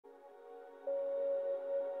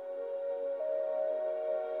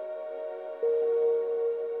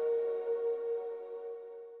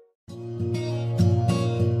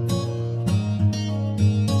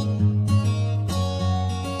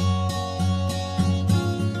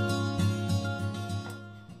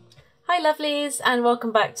Hi lovelies, and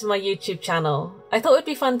welcome back to my YouTube channel. I thought it'd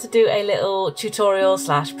be fun to do a little tutorial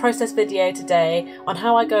 / process video today on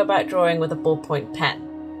how I go about drawing with a ballpoint pen.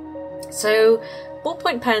 So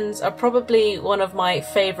ballpoint pens are probably one of my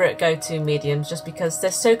favourite go-to mediums just because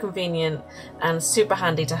they're so convenient and super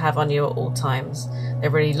handy to have on you at all times. They're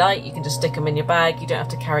really light, you can just stick them in your bag, you don't have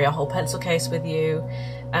to carry a whole pencil case with you,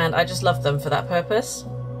 and I just love them for that purpose.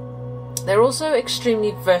 They're also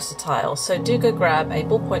extremely versatile, so do go grab a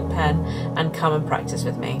ballpoint pen and come and practice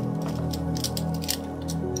with me.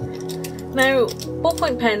 Now,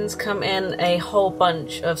 ballpoint pens come in a whole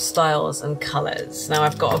bunch of styles and colours. Now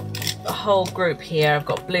I've got a whole group here. I've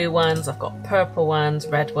got blue ones, I've got purple ones,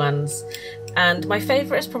 red ones, and my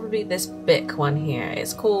favourite is probably this Bic one here.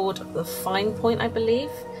 It's called the Fine Point, I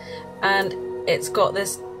believe, and it's got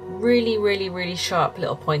this really sharp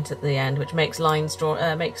little point at the end, which makes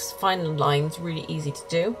makes fine lines really easy to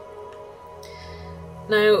do.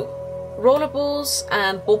 Now, rollerballs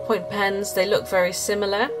and ballpoint pens, they look very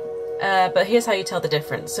similar, but here's how you tell the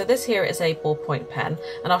difference. So this here is a ballpoint pen,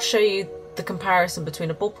 and I'll show you the comparison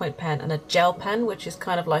between a ballpoint pen and a gel pen, which is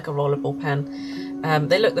kind of like a rollerball pen.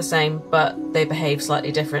 They look the same, but they behave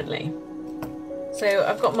slightly differently. So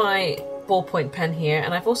I've got my ballpoint pen here,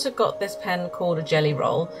 and I've also got this pen called a jelly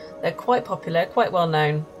roll. They're quite popular, quite well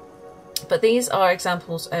known, but these are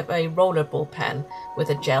examples of a rollerball pen with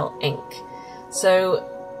a gel ink. So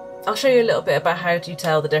I'll show you a little bit about how to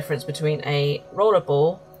tell the difference between a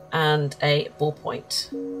rollerball and a ballpoint.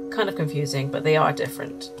 Kind of confusing, but they are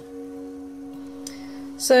different.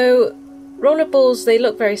 So rollerballs, they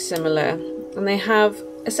look very similar, and they have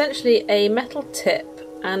essentially a metal tip,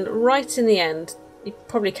 and right in the end, you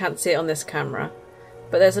probably can't see it on this camera,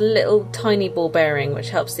 but there's a little tiny ball bearing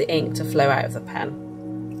which helps the ink to flow out of the pen.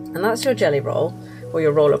 And that's your jelly roll, or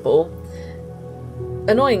your rollerball.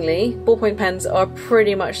 Annoyingly, ballpoint pens are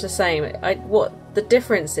pretty much the same. What the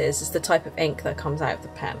difference is the type of ink that comes out of the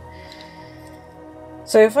pen.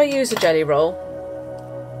 So if I use a jelly roll,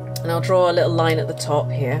 and I'll draw a little line at the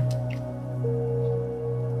top here.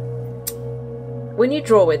 When you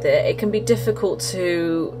draw with it, it can be difficult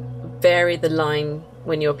to vary the line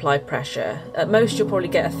when you apply pressure. At most you'll probably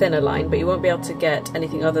get a thinner line, but you won't be able to get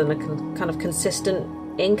anything other than a kind of consistent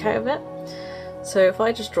ink out of it. So if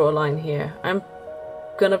I just draw a line here, I'm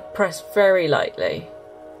gonna press very lightly.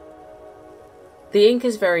 The ink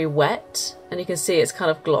is very wet, and you can see it's kind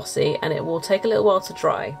of glossy, and it will take a little while to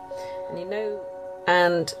dry.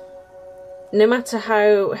 And no matter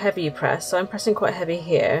how heavy you press, so I'm pressing quite heavy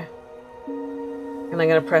here, and I'm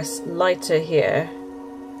going to press lighter here.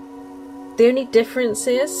 The only difference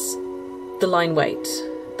is the line weight.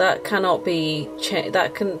 That cannot be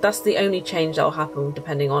that's the only change that will happen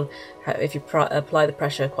depending on if you apply the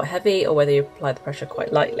pressure quite heavy or whether you apply the pressure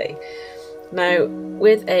quite lightly. Now,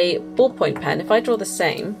 with a ballpoint pen, if I draw the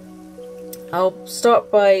same, I'll start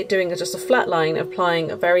by doing just a flat line, applying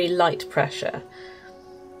a very light pressure.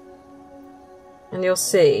 And you'll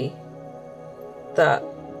see that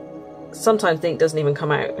sometimes the ink doesn't even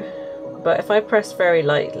come out. But if I press very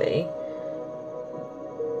lightly,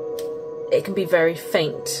 it can be very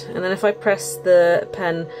faint. And then if I press the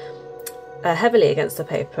pen heavily against the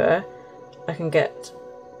paper, I can get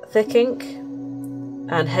thick ink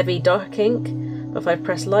and heavy dark ink. But if I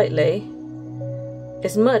press lightly,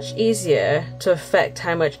 it's much easier to affect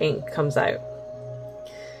how much ink comes out.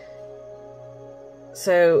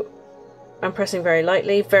 So I'm pressing very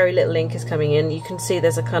lightly, very little ink is coming in. You can see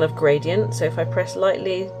there's a kind of gradient. So if I press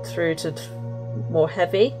lightly through to more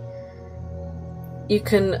heavy, you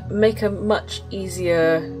can make a much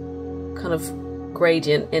easier kind of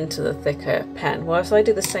gradient into the thicker pen. Well, if I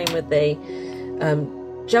do the same with the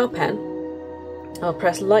gel pen, I'll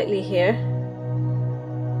press lightly here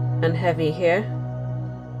and heavy here.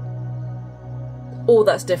 All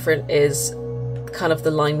that's different is kind of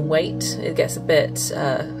the line weight. It gets a bit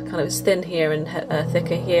kind of it's thin here and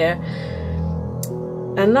thicker here.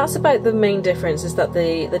 And that's about the main difference, is that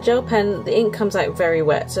the gel pen, the ink comes out very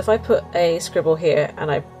wet. So if I put a scribble here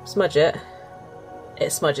and I smudge it,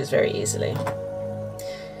 it smudges very easily.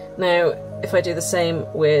 Now, if I do the same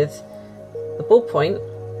with the ballpoint,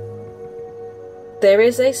 there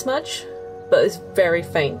is a smudge, but it's very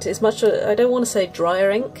faint. It's much, I don't want to say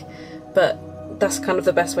drier ink, but that's kind of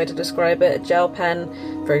the best way to describe it. A gel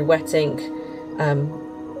pen, very wet ink,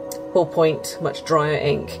 ballpoint, much drier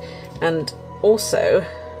ink. And also,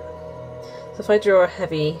 so if I draw a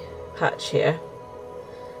heavy patch here,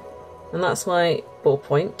 and that's my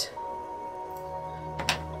ballpoint,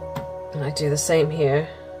 and I do the same here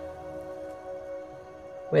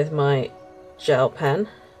with my gel pen,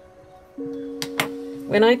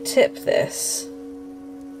 when I tip this,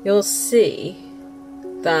 you'll see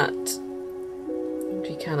that, if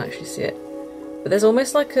you can actually see it, but there's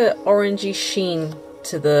almost like a orangey sheen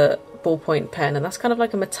to the ballpoint pen, and that's kind of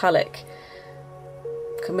like a metallic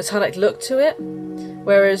look to it,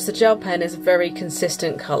 whereas the gel pen is a very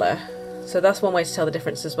consistent colour. So that's one way to tell the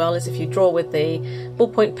difference as well, is if you draw with the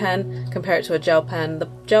ballpoint pen, compare it to a gel pen. The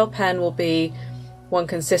gel pen will be one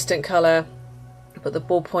consistent colour, but the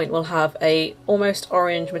ballpoint will have a almost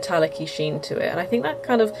orange metallic-y sheen to it. And I think that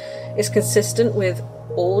kind of is consistent with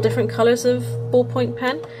all different colours of ballpoint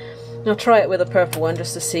pen. And I'll try it with a purple one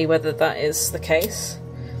just to see whether that is the case.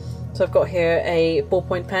 So I've got here a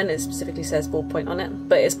ballpoint pen, it specifically says ballpoint on it,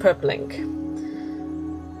 but it's purple ink.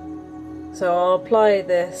 So I'll apply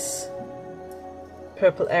this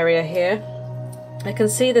purple area here. I can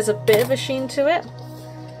see there's a bit of a sheen to it,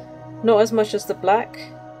 not as much as the black.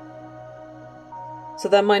 So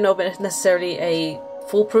that might not be necessarily a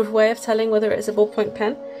foolproof way of telling whether it is a ballpoint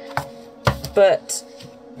pen, but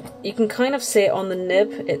you can kind of see it on the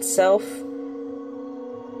nib itself.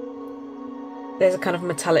 There's a kind of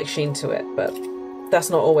metallic sheen to it, but that's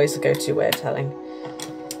not always the go-to way of telling.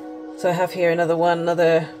 So I have here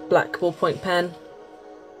another black ballpoint pen.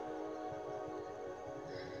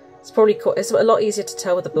 It's probably it's a lot easier to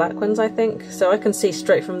tell with the black ones, I think. So I can see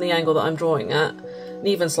straight from the angle that I'm drawing at, and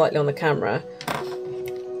even slightly on the camera,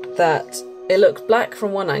 that it looks black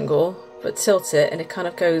from one angle, but tilt it and it kind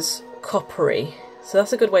of goes coppery. So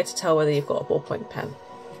that's a good way to tell whether you've got a ballpoint pen.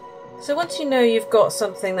 So once you know you've got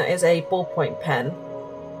something that is a ballpoint pen,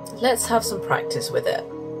 let's have some practice with it.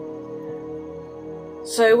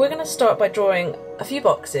 So we're going to start by drawing a few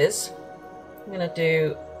boxes. I'm going to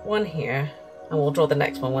do one here, and we'll draw the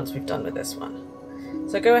next one once we've done with this one.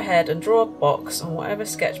 So go ahead and draw a box on whatever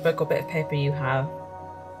sketchbook or bit of paper you have,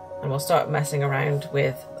 and we'll start messing around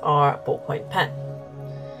with our ballpoint pen.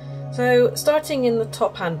 So starting in the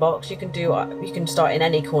top hand box, you can start in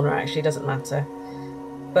any corner, actually, doesn't matter.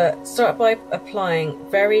 But start by applying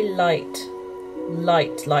very light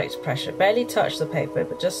pressure. Barely touch the paper,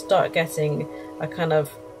 but just start getting a kind of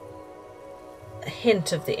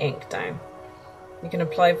hint of the ink down. You can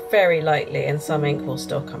apply very lightly and some ink will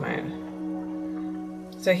still come out.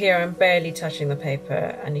 So here I'm barely touching the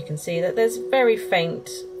paper, and you can see that there's very faint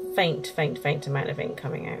amount of ink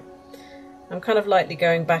coming out. I'm kind of lightly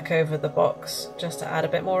going back over the box just to add a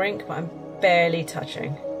bit more ink, but I'm barely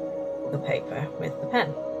touching the paper with the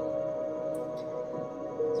pen.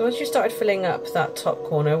 So once you started filling up that top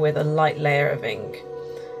corner with a light layer of ink,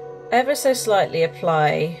 ever so slightly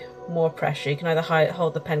apply more pressure. You can either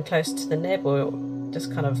hold the pen close to the nib or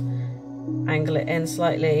just kind of angle it in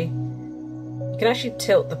slightly. You can actually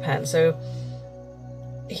tilt the pen. So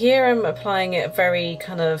here I'm applying it very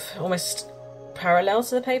kind of almost parallel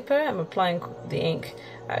to the paper. I'm applying the ink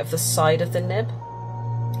out of the side of the nib.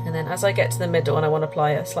 And then as I get to the middle and I want to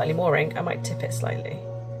apply slightly more ink, I might tip it slightly,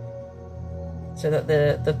 so that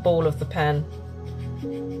the ball of the pen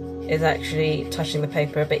is actually touching the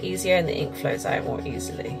paper a bit easier and the ink flows out more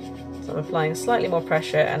easily. So I'm applying slightly more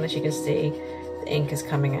pressure, and as you can see, the ink is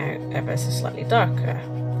coming out ever so slightly darker.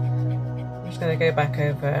 I'm just going to go back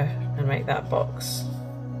over and make that box.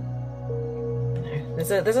 There's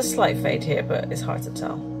a slight fade here, but it's hard to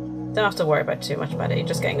tell. Don't have to worry about too much about it. You're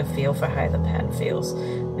just getting a feel for how the pen feels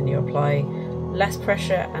when you apply less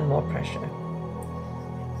pressure and more pressure.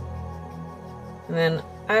 And then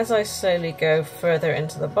as I slowly go further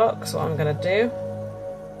into the box, what I'm going to do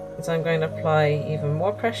is I'm going to apply even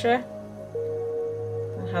more pressure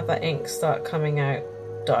and have that ink start coming out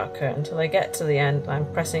darker until I get to the end. I'm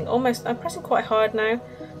pressing quite hard now,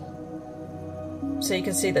 so you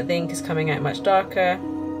can see that the ink is coming out much darker.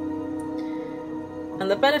 And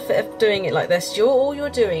the benefit of doing it like this, all you're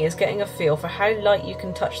doing is getting a feel for how light you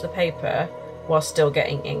can touch the paper while still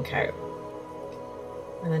getting ink out.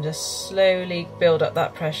 And then just slowly build up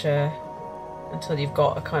that pressure until you've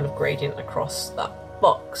got a kind of gradient across that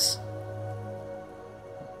box.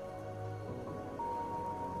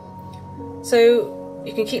 So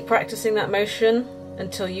you can keep practicing that motion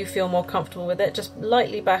until you feel more comfortable with it, just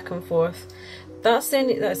lightly back and forth. So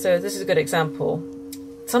this is a good example.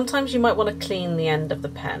 Sometimes you might want to clean the end of the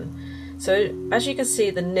pen. So as you can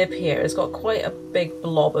see, the nib here has got quite a big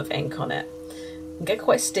blob of ink on it. It can get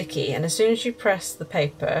quite sticky, and as soon as you press the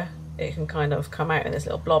paper, it can kind of come out in this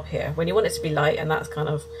little blob here. When you want it to be light, and that's kind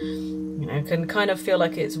of, can kind of feel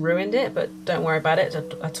like it's ruined it, but don't worry about it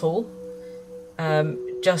at all.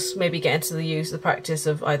 Just maybe get into the practice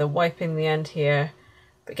of either wiping the end here,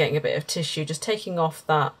 but getting a bit of tissue, just taking off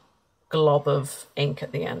that glob of ink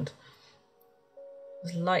at the end.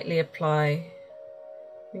 Just lightly apply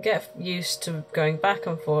and get used to going back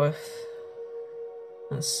and forth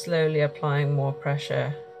and slowly applying more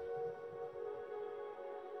pressure.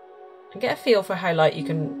 And get a feel for how light you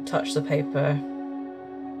can touch the paper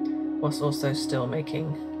whilst also still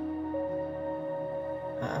making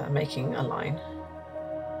a line.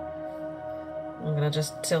 I'm going to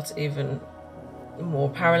just tilt it even more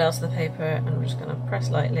parallel to the paper, and I'm just going to press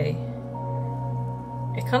lightly.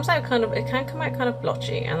 It can come out kind of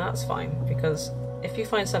blotchy, and that's fine, because if you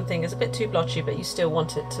find something is a bit too blotchy but you still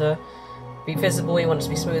want it to be visible, you want it to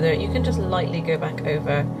be smoother, you can just lightly go back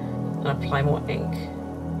over and apply more ink.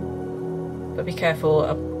 But be careful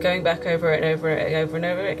of going back over it and over it, over and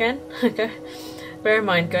over it again. Bear in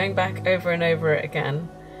mind, going back over and over it again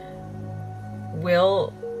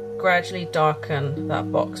will gradually darken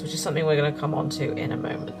that box, which is something we're going to come on to in a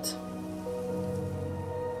moment.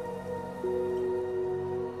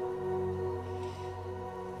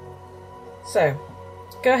 So,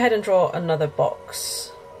 go ahead and draw another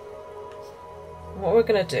box. What we're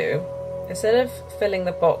going to do, instead of filling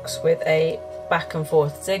the box with a back and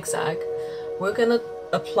forth zigzag, we're going to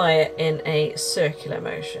apply it in a circular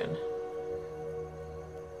motion.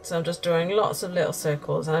 So I'm just drawing lots of little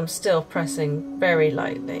circles, and I'm still pressing very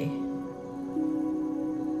lightly.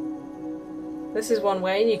 This is one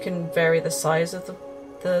way you can vary the size of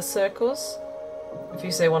the circles. If you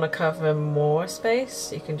say want to cover more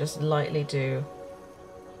space, you can just lightly do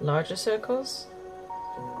larger circles.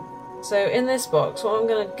 So in this box, what I'm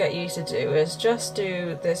going to get you to do is just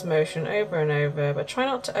do this motion over and over, but try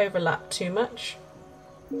not to overlap too much,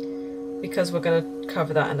 because we're going to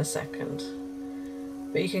cover that in a second.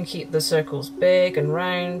 But you can keep the circles big and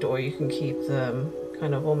round, or you can keep them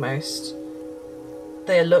kind of almost,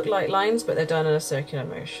 they look like lines, but they're done in a circular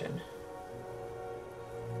motion.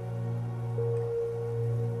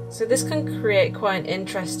 So this can create quite an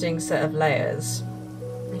interesting set of layers.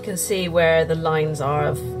 You can see where the lines are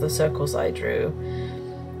of the circles I drew.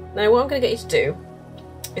 Now what I'm going to get you to do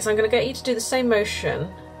is I'm going to get you to do the same motion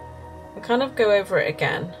and kind of go over it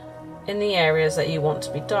again in the areas that you want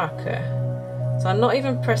to be darker. So I'm not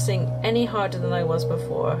even pressing any harder than I was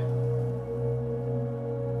before,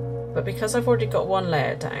 but because I've already got one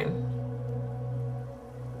layer down,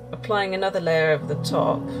 applying another layer over the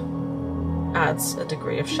top adds a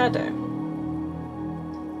degree of shadow.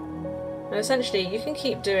 And essentially you can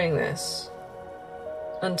keep doing this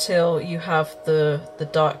until you have the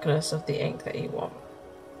darkness of the ink that you want.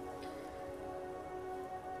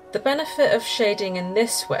 The benefit of shading in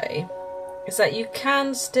this way is that you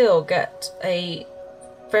can still get a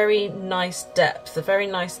very nice depth, a very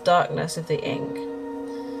nice darkness of the ink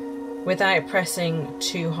without pressing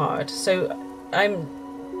too hard. So I'm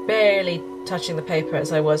barely touching the paper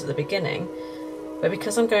as I was at the beginning, but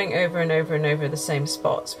because I'm going over and over and over the same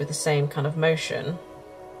spots with the same kind of motion,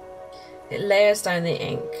 it layers down the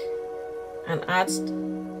ink and adds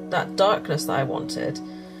that darkness that I wanted,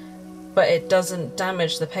 but it doesn't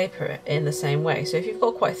damage the paper in the same way. So if you've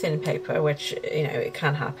got quite thin paper, which, you know, it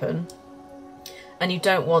can happen, and you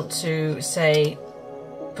don't want to, say,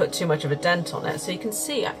 put too much of a dent on it, so you can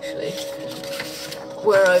see actually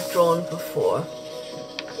where I've drawn before,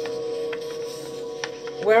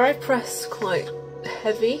 where I press quite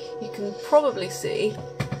heavy, you can probably see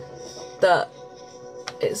that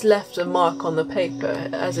it's left a mark on the paper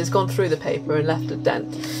as it's gone through the paper and left a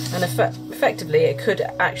dent, and effectively it could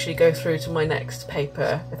actually go through to my next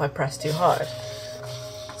paper if I press too hard.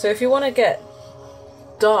 So if you want to get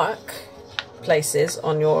dark places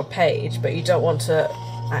on your page but you don't want to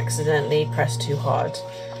accidentally press too hard,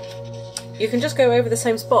 you can just go over the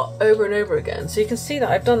same spot over and over again. So you can see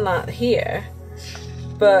that I've done that here,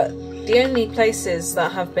 but the only places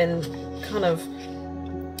that have been kind of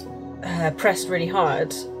pressed really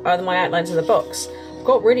hard are my outlines of the box. I've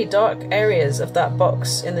got really dark areas of that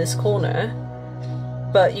box in this corner,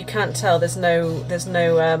 but you can't tell.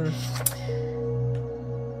 None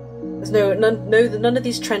of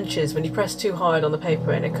these trenches when you press too hard on the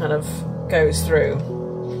paper and it kind of goes through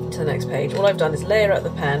to the next page. All I've done is layer up the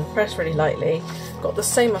pen, press really lightly, got the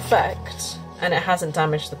same effect, and it hasn't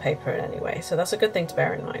damaged the paper in any way. So that's a good thing to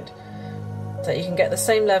bear in mind, that you can get the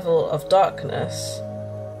same level of darkness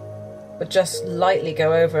but just lightly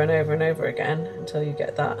go over and over and over again until you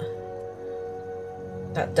get that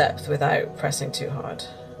depth without pressing too hard.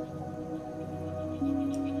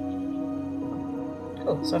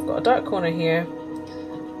 Cool, so I've got a dark corner here,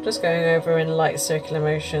 just going over in light circular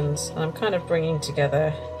motions, and I'm kind of bringing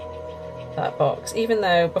together that box. Even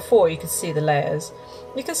though before you could see the layers,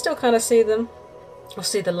 you can still kind of see them, or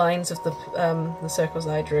see the lines of the circles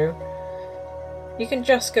that I drew. You can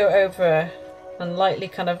just go over and lightly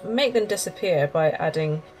kind of make them disappear by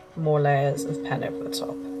adding more layers of pen over the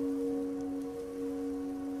top.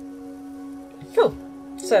 Cool.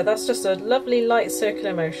 So that's just a lovely light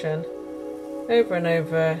circular motion over and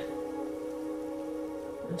over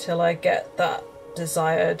until I get that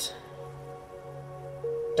desired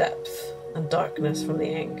depth and darkness from the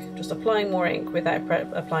ink. Just applying more ink without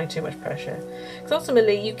applying too much pressure. Because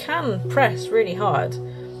ultimately you can press really hard,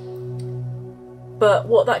 but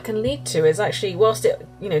what that can lead to is actually, whilst it,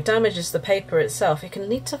 you know, damages the paper itself, it can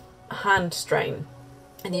lead to hand strain,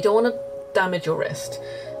 and you don't want to damage your wrist.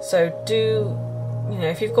 So do, you know,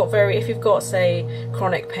 if you've got say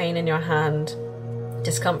chronic pain in your hand,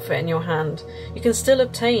 discomfort in your hand, you can still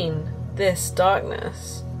obtain this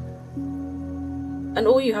darkness, and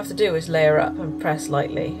all you have to do is layer up and press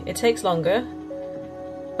lightly. It takes longer,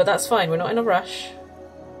 but that's fine. We're not in a rush.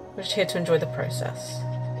 We're just here to enjoy the process.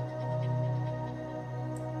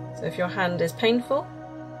 So if your hand is painful,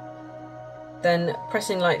 then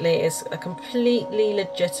pressing lightly is a completely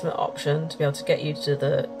legitimate option to be able to get you to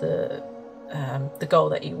the goal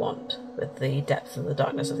that you want with the depth and the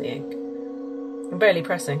darkness of the ink. I'm barely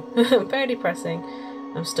pressing. I'm barely pressing.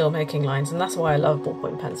 I'm still making lines, and that's why I love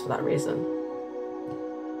ballpoint pens, for that reason.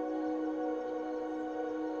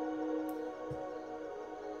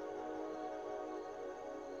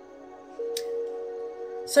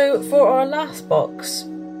 So for our last box,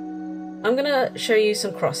 I'm going to show you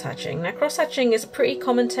some cross-hatching. Now, cross-hatching is a pretty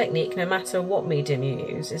common technique no matter what medium you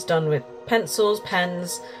use. It's done with pencils,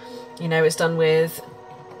 pens, you know, it's done with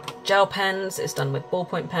gel pens, it's done with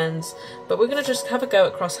ballpoint pens, but we're going to just have a go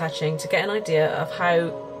at cross-hatching to get an idea of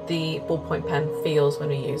how the ballpoint pen feels when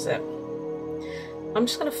we use it. I'm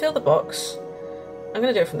just going to fill the box. I'm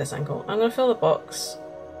going to do it from this angle. I'm going to fill the box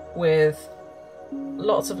with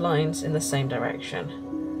lots of lines in the same direction.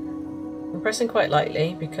 I'm pressing quite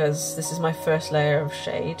lightly because this is my first layer of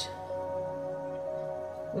shade.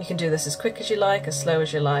 You can do this as quick as you like, as slow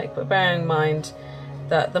as you like, but bear in mind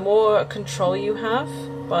that the more control you have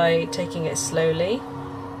by taking it slowly,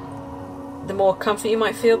 the more comfort you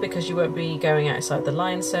might feel, because you won't be going outside the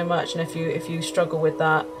line so much. And if you struggle with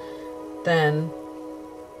that, then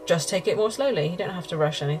just take it more slowly. You don't have to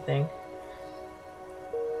rush anything.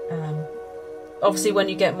 Obviously, when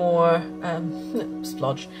you get more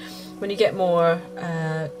splodge. When you get more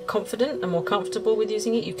confident and more comfortable with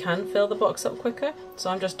using it, you can fill the box up quicker. So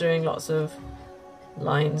I'm just doing lots of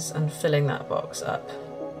lines and filling that box up,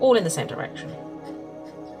 all in the same direction.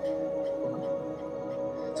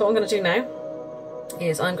 So what I'm going to do now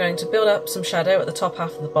is I'm going to build up some shadow at the top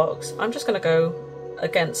half of the box. I'm just going to go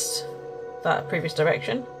against that previous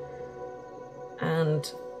direction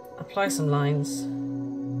and apply some lines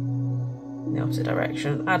in the opposite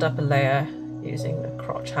direction, add up a layer using the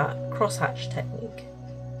cross-hatch technique.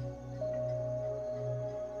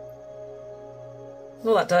 And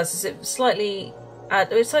all that does is it slightly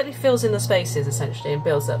fills in the spaces essentially and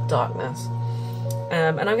builds up darkness.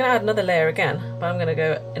 And I'm going to add another layer again, but I'm going to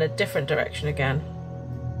go in a different direction again.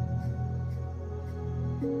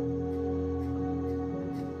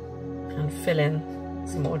 And fill in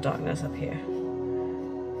some more darkness up here.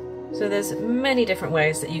 So there's many different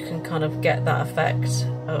ways that you can kind of get that effect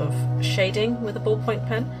of shading with a ballpoint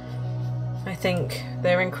pen. I think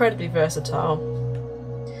they're incredibly versatile,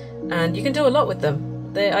 and you can do a lot with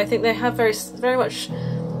them. I think they have they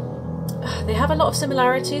have a lot of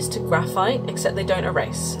similarities to graphite, except they don't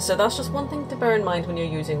erase. So that's just one thing to bear in mind when you're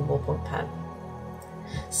using a ballpoint pen.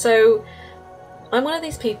 So I'm one of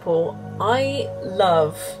these people, I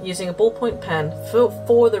love using a ballpoint pen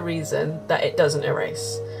for the reason that it doesn't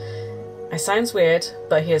erase. It sounds weird,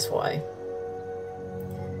 but here's why.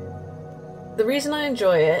 The reason I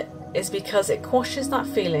enjoy it is because it quashes that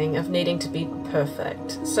feeling of needing to be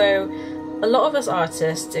perfect. So a lot of us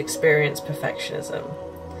artists experience perfectionism,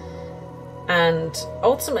 and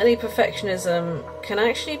ultimately perfectionism can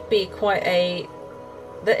actually be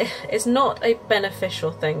it's not a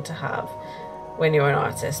beneficial thing to have when you're an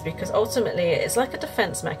artist, because ultimately it's like a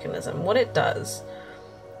defense mechanism. What it does,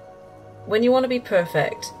 when you want to be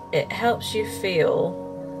perfect, it helps you feel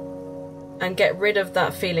and get rid of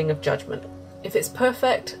that feeling of judgment. If it's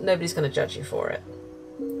perfect, nobody's going to judge you for it.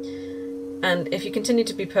 And if you continue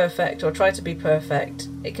to be perfect or try to be perfect,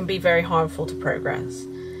 it can be very harmful to progress.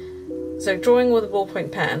 So drawing with a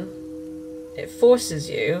ballpoint pen, it forces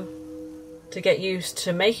you to get used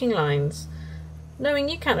to making lines, knowing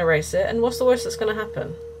you can't erase it, and what's the worst that's going to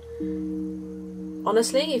happen?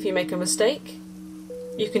 Honestly, if you make a mistake,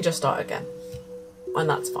 you can just start again, and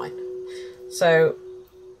that's fine. So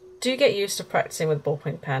do get used to practicing with a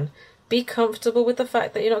ballpoint pen. Be comfortable with the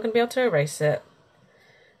fact that you're not going to be able to erase it,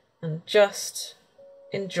 and just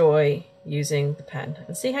enjoy using the pen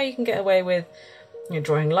and see how you can get away with, You're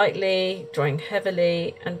drawing lightly, drawing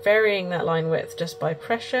heavily, and varying that line width just by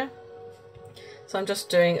pressure. So I'm just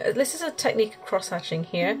doing, this is a technique of cross-hatching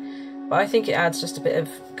here, but I think it adds just a bit of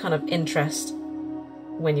kind of interest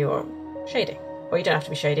when you're shading. Or you don't have to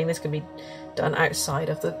be shading, this can be done outside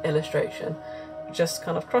of the illustration. Just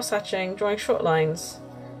kind of cross-hatching, drawing short lines,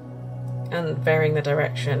 and varying the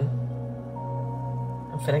direction,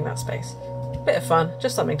 and filling that space. Bit of fun,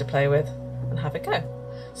 just something to play with, and have a go.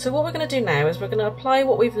 So what we're going to do now is we're going to apply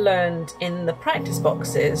what we've learned in the practice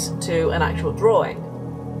boxes to an actual drawing.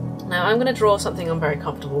 Now I'm going to draw something I'm very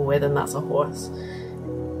comfortable with, and that's a horse.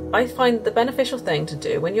 I find the beneficial thing to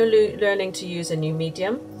do when you're learning to use a new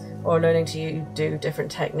medium or learning to do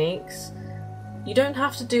different techniques, you don't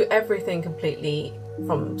have to do everything completely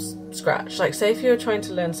from scratch. Like say if you're trying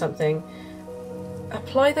to learn something,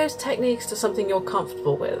 apply those techniques to something you're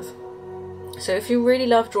comfortable with. So if you really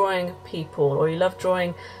love drawing people or you love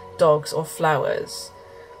drawing dogs or flowers,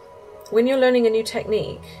 when you're learning a new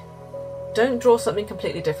technique, don't draw something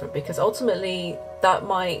completely different, because ultimately that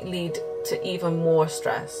might lead to even more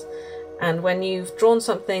stress. And when you've drawn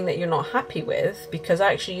something that you're not happy with, because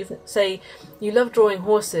actually say you love drawing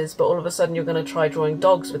horses, but all of a sudden you're going to try drawing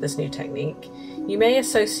dogs with this new technique, you may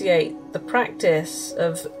associate the practice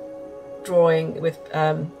of drawing with,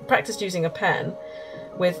 practice using a pen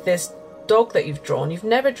with this dog that you've drawn. You've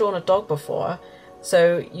never drawn a dog before,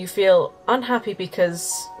 so you feel unhappy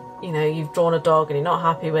because, you know, you've drawn a dog and you're not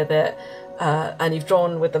happy with it. And you've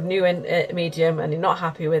drawn with the new medium and you're not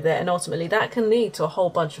happy with it, and ultimately that can lead to a whole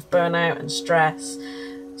bunch of burnout and stress.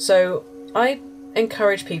 So I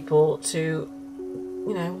encourage people to,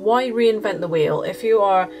 you know, why reinvent the wheel? If you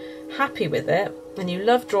are happy with it and you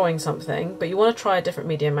love drawing something but you want to try a different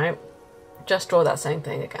medium out, just draw that same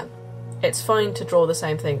thing again. It's fine to draw the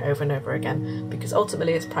same thing over and over again, because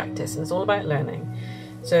ultimately it's practice and it's all about learning.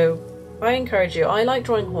 So I encourage you, I like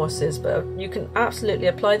drawing horses, but you can absolutely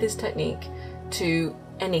apply this technique to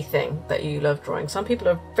anything that you love drawing. Some people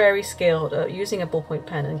are very skilled at using a ballpoint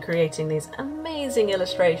pen and creating these amazing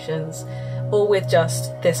illustrations, all with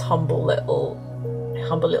just this humble little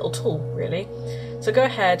tool, really. So go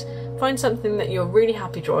ahead, find something that you're really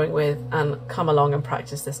happy drawing with and come along and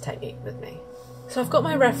practice this technique with me. So I've got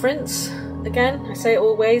my reference. Again, I say it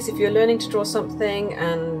always, if you're learning to draw something,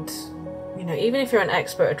 and you know, even if you're an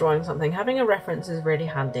expert at drawing something, having a reference is really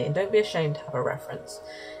handy, and don't be ashamed to have a reference.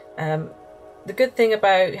 The good thing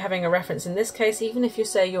about having a reference in this case, even if you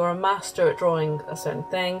say you're a master at drawing a certain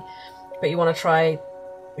thing, but you want to try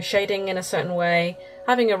shading in a certain way,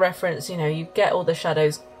 having a reference, you know, you get all the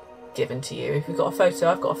shadows given to you. If you've got a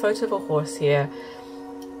photo, I've got a photo of a horse here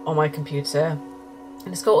on my computer,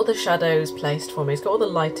 and it's got all the shadows placed for me, it's got all the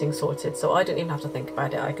lighting sorted, so I don't even have to think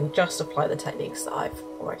about it. I can just apply the techniques that I've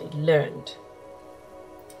already learned.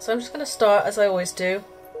 So I'm just going to start, as I always do,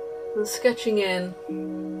 with sketching in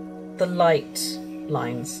the light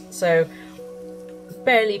lines. So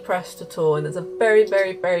barely pressed at all, and there's a very,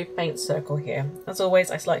 very, very faint circle here. As always,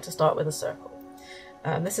 I like to start with a circle.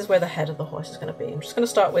 This is where the head of the horse is going to be. I'm just going to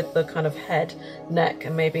start with the kind of head, neck,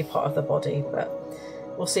 and maybe part of the body, but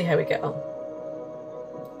we'll see how we get on.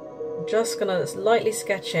 I'm just going to lightly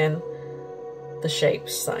sketch in the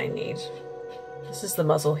shapes that I need. This is the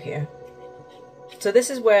muzzle here. So this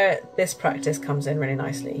is where this practice comes in really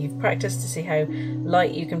nicely. You've practiced to see how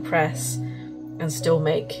light you can press and still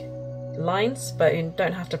make lines, but you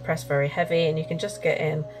don't have to press very heavy, and you can just get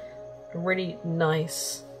in a really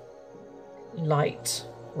nice, light,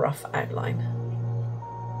 rough outline.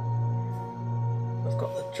 I've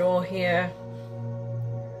got the jaw here.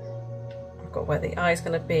 I've got where the eye's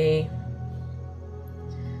going to be.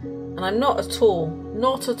 And I'm not at all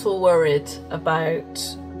worried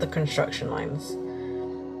about the construction lines.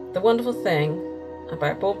 The wonderful thing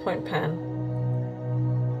about ballpoint pen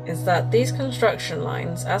is that these construction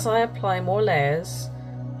lines, as I apply more layers,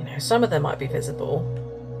 you know, some of them might be visible,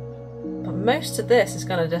 but most of this is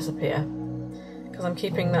going to disappear because I'm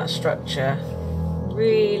keeping that structure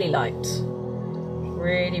really light,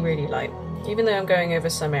 really, really light. Even though I'm going over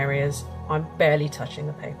some areas, I'm barely touching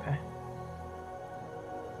the paper.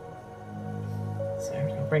 So I'm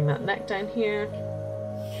going to bring that neck down here.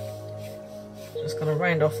 Just going to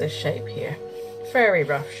round off this shape here. Very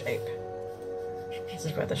rough shape. This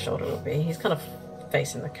is where the shoulder will be. He's kind of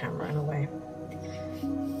facing the camera in a way.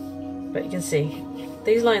 But you can see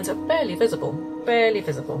these lines are barely visible,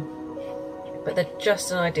 but they're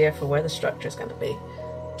just an idea for where the structure is going to be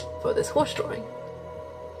for this horse drawing.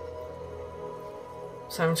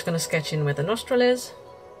 So I'm just going to sketch in where the nostril is.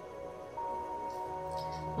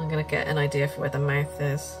 I'm going to get an idea for where the mouth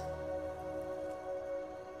is.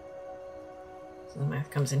 So the mouth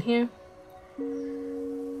comes in here.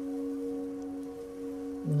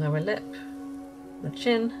 lower lip, the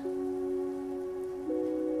chin,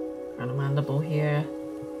 and a mandible here.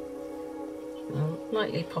 I'll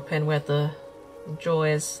lightly pop in where the jaw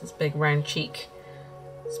is, this big round cheek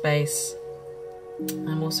space.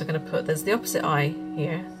 I'm also going to put, there's the opposite eye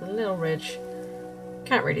here, the little ridge.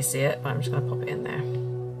 Can't really see it, but I'm just going to pop it in there.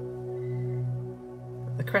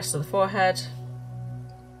 The crest of the forehead.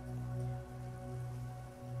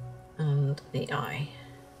 And the eye.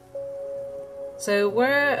 So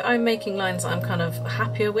where I'm making lines that I'm kind of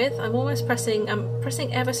happier with, I'm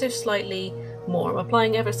pressing ever so slightly more. I'm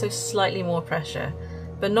applying ever so slightly more pressure,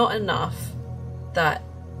 but not enough that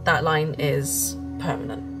that line is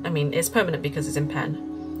permanent. I mean, it's permanent because it's in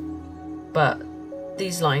pen, but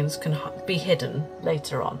these lines can be hidden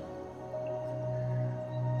later on.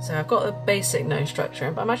 So I've got a basic nose structure,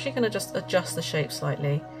 but I'm actually going to just adjust the shape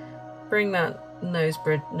slightly, bring that nose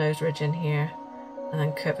ridge in here, and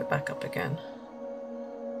then curve it back up again.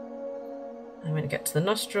 I'm going to get to the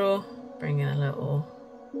nostril, bring in a little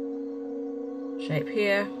shape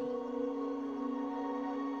here,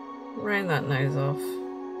 round that nose off,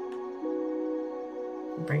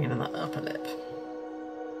 and bring in that upper lip.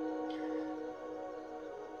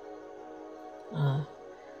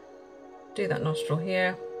 Do that nostril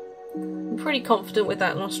here. I'm pretty confident with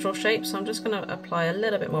that nostril shape, so I'm just going to apply a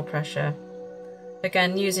little bit more pressure.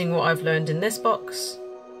 Again, using what I've learned in this box,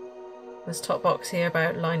 this top box here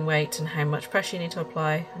about line weight and how much pressure you need to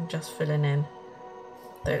apply, and just filling in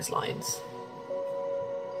those lines.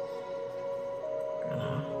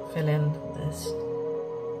 Gonna fill in this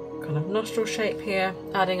kind of nostril shape here,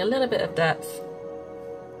 adding a little bit of depth,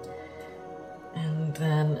 and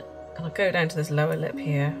then gonna go down to this lower lip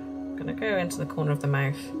here. Gonna go into the corner of the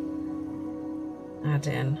mouth, add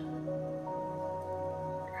in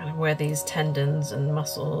kind of where these tendons and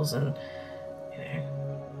muscles and, you know,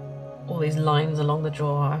 all these lines along the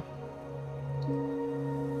jaw are.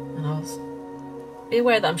 And I'll be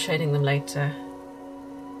aware that I'm shading them later.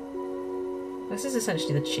 This is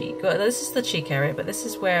essentially the cheek. Well, this is the cheek area, but this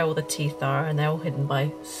is where all the teeth are, and they're all hidden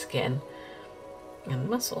by skin and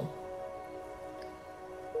muscle.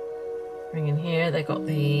 Bring in here, they got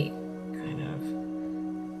the kind of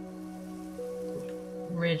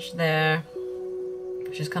ridge there,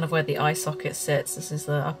 which is kind of where the eye socket sits. This is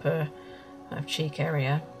the upper kind of cheek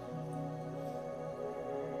area.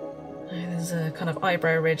 There's a kind of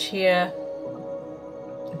eyebrow ridge here,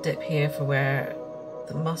 a dip here for where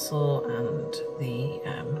the muscle and the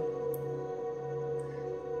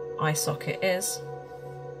eye socket is.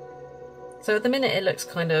 So at the minute it looks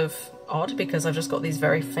kind of odd because I've just got these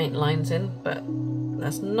very faint lines in, but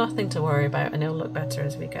there's nothing to worry about and it'll look better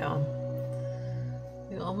as we go on.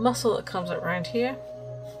 A little muscle that comes up around here.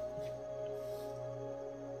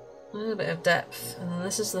 A little bit of depth, and then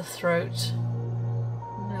this is the throat.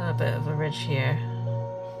 A little bit of a ridge here.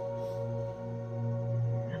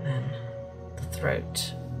 And then the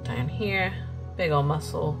throat down here. Big old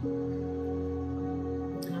muscle.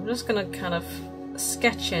 And I'm just going to kind of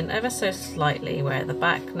sketch in ever so slightly where the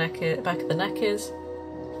back of the neck is.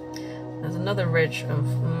 There's another ridge of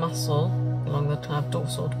muscle along the kind of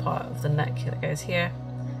dorsal part of the neck that goes here.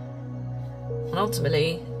 And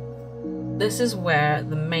ultimately, this is where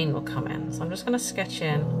the mane will come in. So I'm just going to sketch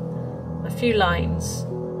in a few lines,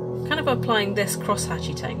 kind of applying this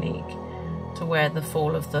cross-hatchy technique to where the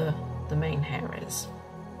fall of the mane hair is.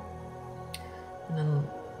 And then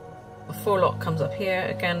the forelock comes up here,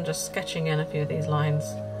 again just sketching in a few of these lines.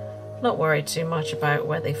 Not worried too much about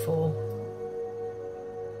where they fall,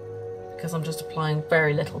 because I'm just applying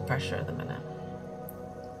very little pressure at the minute.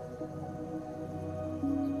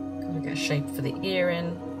 Gonna get a shape for the ear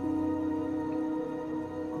in.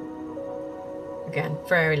 Again,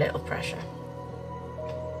 very little pressure.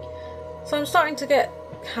 So I'm starting to get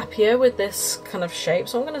happier with this kind of shape.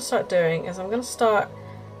 So what I'm going to start doing is I'm going to start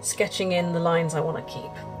sketching in the lines I want to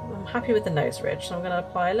keep. I'm happy with the nose ridge, so I'm going to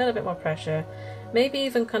apply a little bit more pressure. Maybe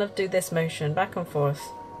even kind of do this motion back and forth.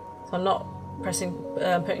 So I'm not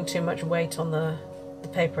putting too much weight on the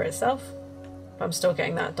paper itself, but I'm still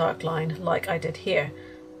getting that dark line like I did here.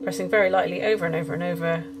 Pressing very lightly over and over and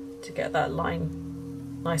over to get that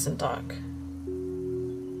line nice and dark.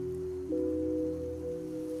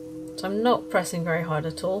 So I'm not pressing very hard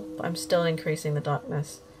at all, but I'm still increasing the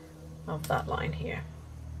darkness of that line here.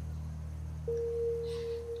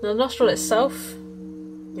 The nostril itself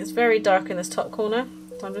is very dark in this top corner,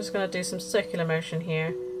 so I'm just going to do some circular motion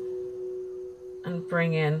here and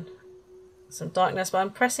bring in some darkness, but I'm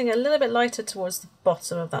pressing a little bit lighter towards the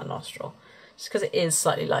bottom of that nostril, just because it is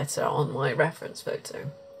slightly lighter on my reference photo.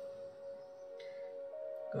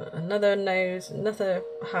 Got another nose, another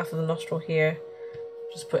half of the nostril here,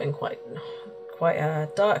 Just put in quite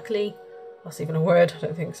darkly. That's even a word, I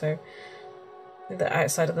don't think so. The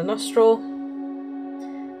outside of the nostril.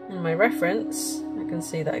 In my reference, I can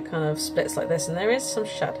see that it kind of splits like this, and there is some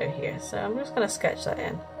shadow here, so I'm just going to sketch that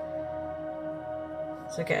in.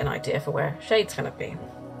 So get an idea for where shade's going to be.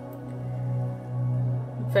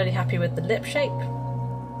 I'm fairly happy with the lip shape,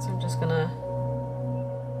 so I'm just going to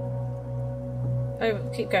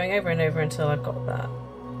keep going over and over until I've got that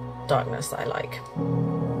darkness that I like.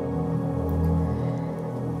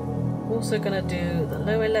 Also going to do the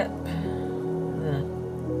lower lip, the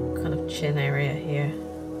kind of chin area here.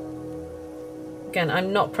 Again,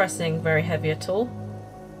 I'm not pressing very heavy at all,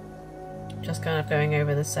 just kind of going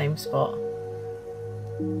over the same spot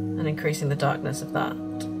and increasing the darkness of that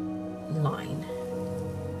line.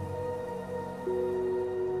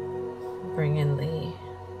 Bring in the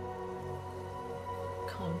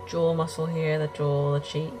kind of jaw muscle here, the jaw, the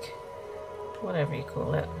cheek, whatever you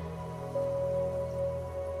call it.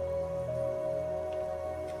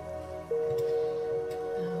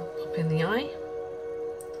 Pop in the eye.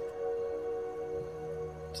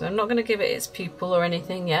 So I'm not going to give it its pupil or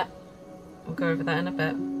anything yet. We'll go over that in a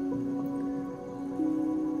bit.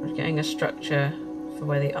 We're getting a structure for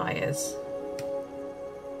where the eye is.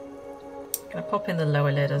 I'm going to pop in the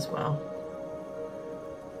lower lid as well.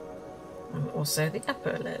 And also the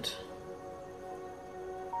upper lid.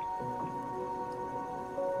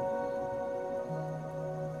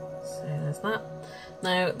 So there's that.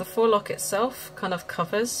 Now the forelock itself kind of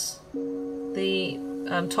covers the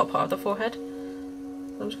top part of the forehead.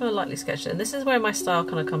 I'm just going to lightly sketch it, and this is where my style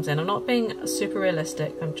kind of comes in. I'm not being super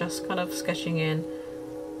realistic, I'm just kind of sketching in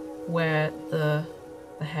where the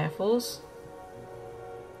hair falls.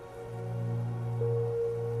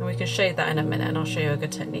 And we can shade that in a minute, and I'll show you a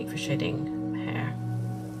good technique for shading hair.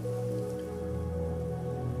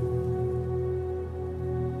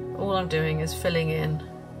 All I'm doing is filling in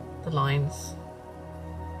the lines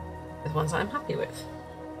with ones that I'm happy with.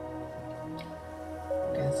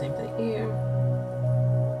 Do the same for the ear.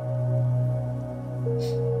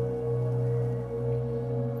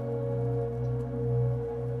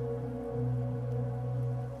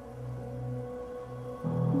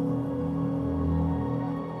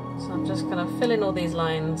 So I'm just going to fill in all these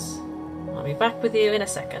lines. I'll be back with you in a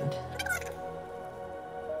second.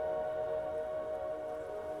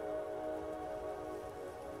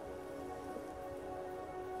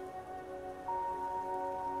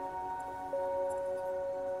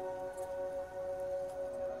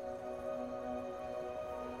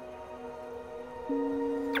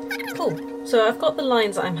 Cool, so I've got the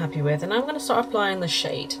lines that I'm happy with, and I'm going to start applying the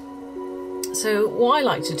shade. So what I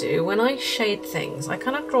like to do when I shade things, I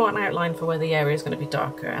kind of draw an outline for where the area is going to be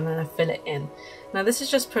darker, and then I fill it in. Now this is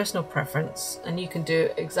just personal preference, and you can do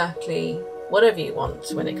exactly whatever you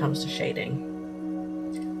want when it comes to shading.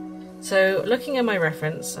 So looking at my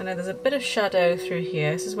reference, I know there's a bit of shadow through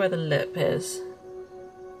here. This is where the lip is.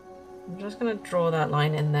 I'm just going to draw that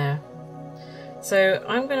line in there. So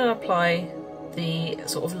I'm going to apply the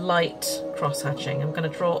sort of light cross-hatching. I'm going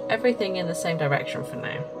to draw everything in the same direction for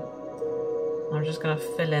now. I'm just going to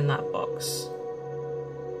fill in that box.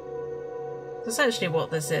 That's essentially what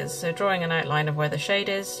this is. So drawing an outline of where the shade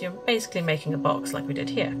is, you're basically making a box like we did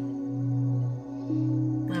here.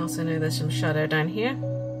 I also know there's some shadow down here.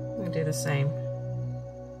 I'm going to do the same.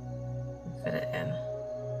 Fill it in.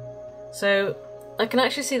 So I can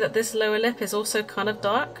actually see that this lower lip is also kind of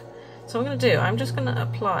dark. So what I'm going to do, I'm just going to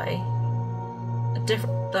apply a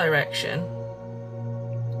different direction,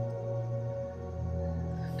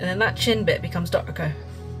 and then that chin bit becomes darker.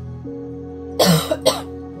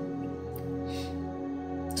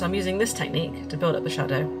 So I'm using this technique to build up the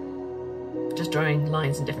shadow, just drawing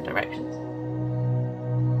lines in different directions.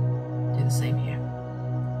 Do the same here.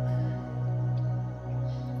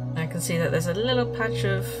 I can see that there's a little patch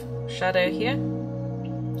of shadow here.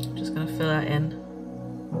 I'm just going to fill that in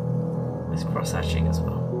with cross-hatching as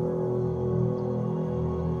well.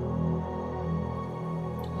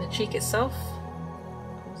 The cheek itself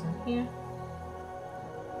comes in here.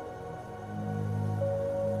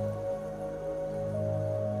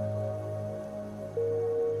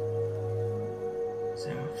 So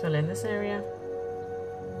I'll fill in this area.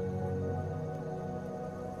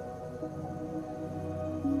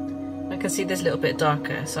 I can see this a little bit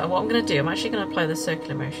darker, so what I'm going to do, I'm actually going to apply the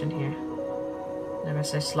circular motion here. Ever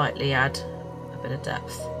so slightly add a bit of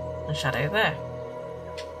depth and shadow there.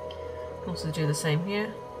 Also do the same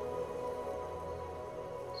here.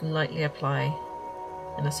 So lightly apply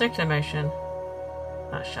in a circular motion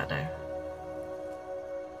that shadow.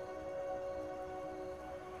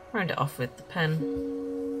 Round it off with the pen.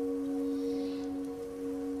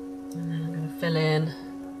 And then I'm going to fill in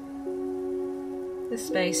this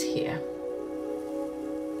space here.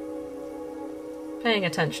 Paying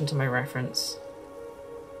attention to my reference.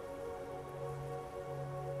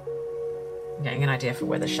 Getting an idea for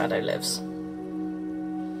where the shadow lives.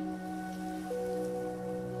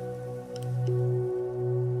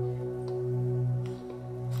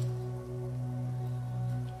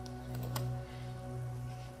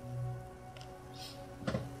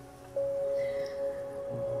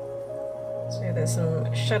 So there's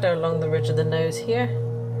some shadow along the ridge of the nose here.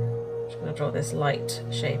 I'm just going to draw this light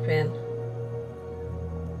shape in.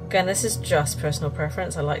 Again, this is just personal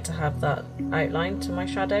preference. I like to have that outline to my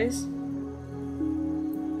shadows.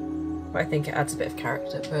 But I think it adds a bit of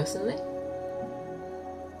character personally.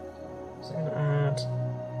 So I'm going to add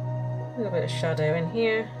a little bit of shadow in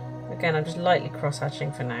here. Again, I'm just lightly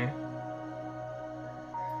cross-hatching for now.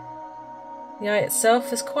 The eye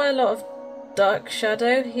itself is quite a lot of dark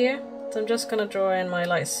shadow here, so I'm just going to draw in my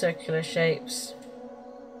light circular shapes.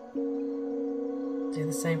 Do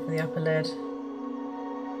the same for the upper lid.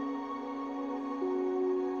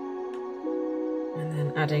 And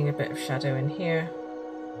then adding a bit of shadow in here.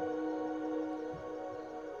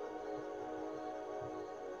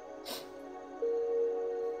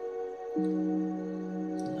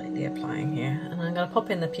 Lightly applying here, and I'm going to pop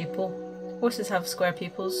in the pupil. Horses have square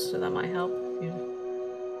pupils, so that might help if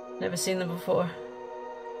you've never seen them before.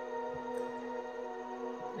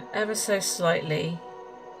 Ever so slightly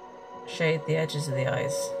shade the edges of the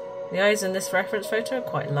eyes. The eyes in this reference photo are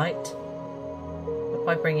quite light, but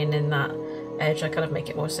by bringing in that edge I kind of make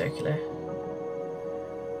it more circular.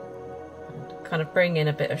 And kind of bring in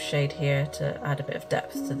a bit of shade here to add a bit of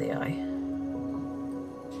depth to the eye.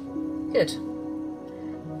 Good.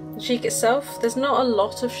 The cheek itself, there's not a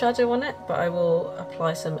lot of shadow on it, but I will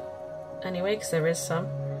apply some anyway because there is some.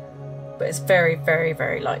 But it's very, very,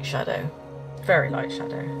 very light shadow. Very light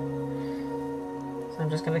shadow. So I'm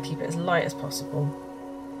just going to keep it as light as possible.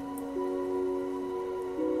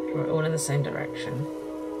 Draw it all in the same direction.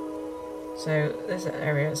 So this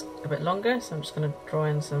area is a bit longer, so I'm just going to draw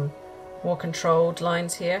in some more controlled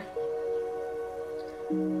lines here.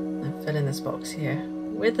 And fill in this box here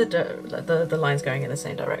with the lines going in the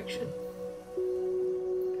same direction.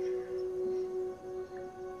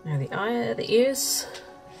 Now the eye, the ears.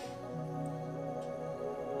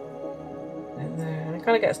 And then it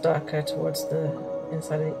kind of gets darker towards the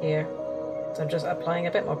inside of the ear. So I'm just applying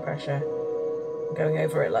a bit more pressure and going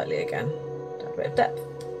over it lightly again to add a bit of depth.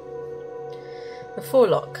 The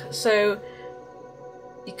forelock. So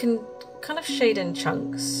you can kind of shade in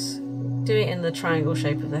chunks. Do it in the triangle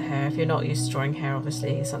shape of the hair. If you're not used to drawing hair,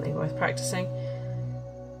 obviously it's something worth practicing.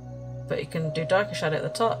 But you can do darker shadow at the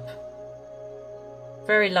top,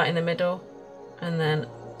 very light in the middle, and then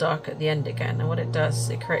dark at the end again. And what it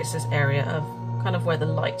does, it creates this area of kind of where the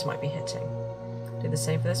light might be hitting. Do the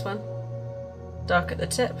same for this one. Dark at the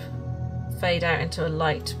tip, fade out into a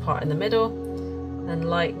light part in the middle, and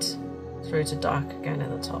light through to dark again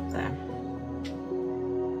at the top there.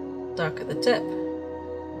 Dark at the tip,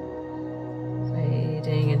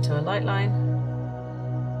 fading into a light line,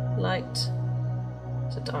 light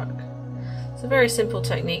to dark. It's a very simple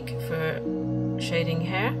technique for shading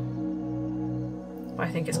hair, but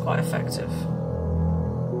I think it's quite effective.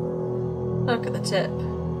 Dark at the tip,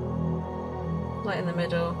 light in the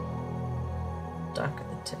middle, dark at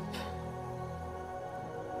the tip.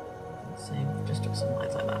 Same, just draw some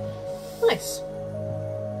lines like that. Nice.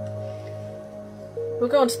 We'll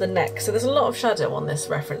go on to the neck. So there's a lot of shadow on this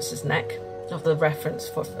reference's neck, of the reference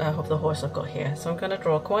for, of the horse I've got here. So I'm going to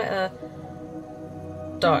draw quite a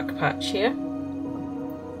dark patch here,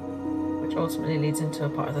 which ultimately leads into a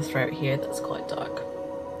part of the throat here that's quite dark.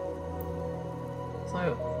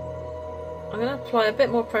 So I'm going to apply a bit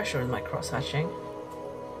more pressure with my cross hatching.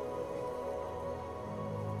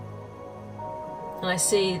 And I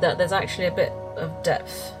see that there's actually a bit of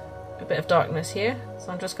depth, a bit of darkness here.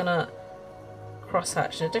 So I'm just going to cross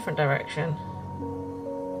hatch in a different direction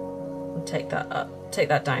and take that up, take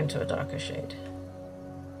that down to a darker shade.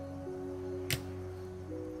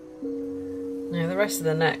 Now the rest of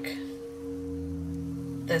the neck,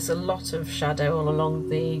 there's a lot of shadow all along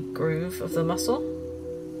the groove of the muscle.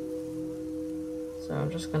 So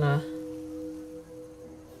I'm just going to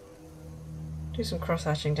do some cross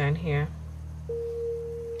hatching down here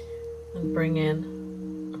and bring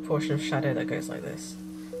in a portion of shadow that goes like this.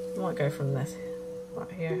 I might go from this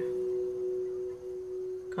right here.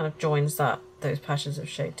 Kind of joins those patches of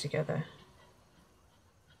shade together.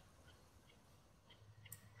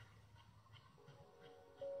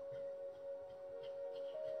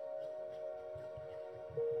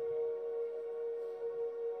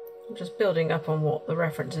 I'm just building up on what the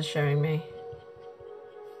reference is showing me.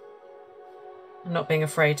 I'm not being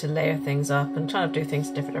afraid to layer things up and trying to do things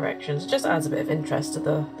in different directions. It just adds a bit of interest to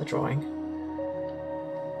the drawing.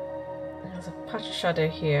 There's a patch of shadow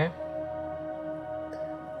here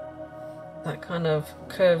that kind of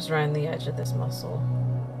curves around the edge of this muscle.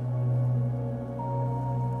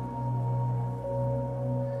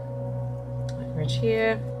 Ridge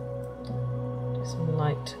here. Do some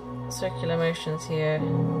light circular motions here.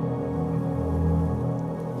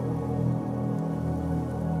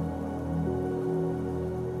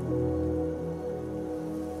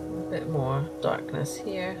 Bit more darkness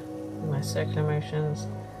here in my circular motions.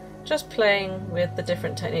 Just playing with the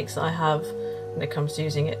different techniques that I have when it comes to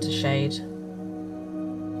using it to shade.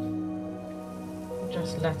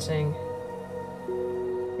 Just letting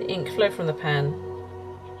the ink flow from the pen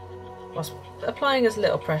whilst applying as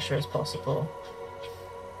little pressure as possible.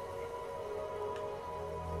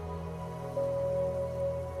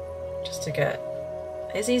 Just to get...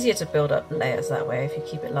 It's easier to build up layers that way if you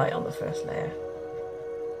keep it light on the first layer.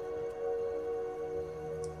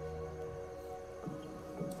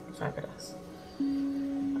 Fabulous.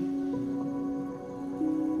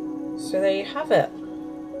 So there you have it.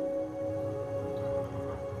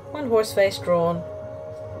 One horse face drawn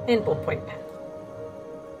in ballpoint pen.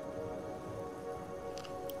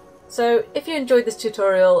 So if you enjoyed this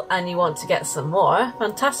tutorial and you want to get some more,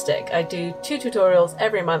 fantastic. I do 2 tutorials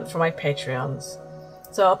every month for my Patreons.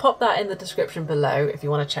 So I'll pop that in the description below if you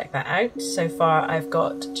want to check that out. So far I've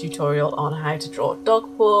got a tutorial on how to draw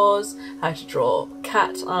dog paws, how to draw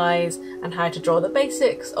cat eyes, and how to draw the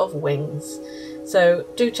basics of wings. So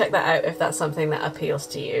do check that out if that's something that appeals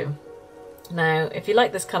to you. Now, if you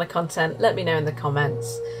like this kind of content, let me know in the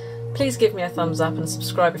comments. Please give me a thumbs up and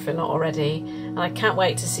subscribe if you're not already. And I can't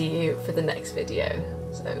wait to see you for the next video.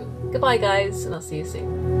 So goodbye guys, and I'll see you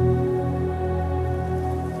soon.